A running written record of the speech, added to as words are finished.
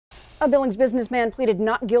A Billings businessman pleaded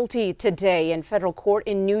not guilty today in federal court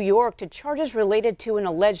in New York to charges related to an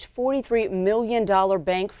alleged $43 million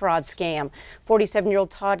bank fraud scam. 47-year-old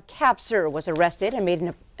Todd Kapser was arrested and made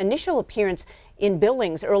an initial appearance in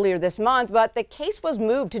Billings earlier this month, but the case was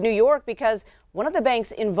moved to New York because one of the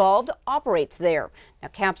banks involved operates there. Now,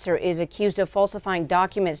 Kapser is accused of falsifying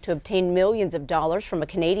documents to obtain millions of dollars from a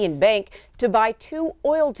Canadian bank to buy 2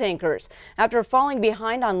 oil tankers. After falling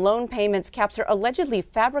behind on loan payments, Kapser allegedly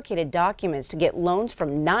fabricated documents to get loans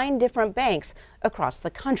from 9 different banks across the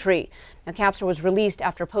country. Now, Kapser was released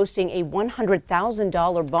after posting a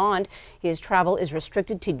 $100,000 bond. His travel is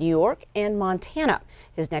restricted to New York and Montana.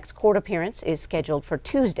 His next court appearance is scheduled for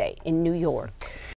Tuesday in New York.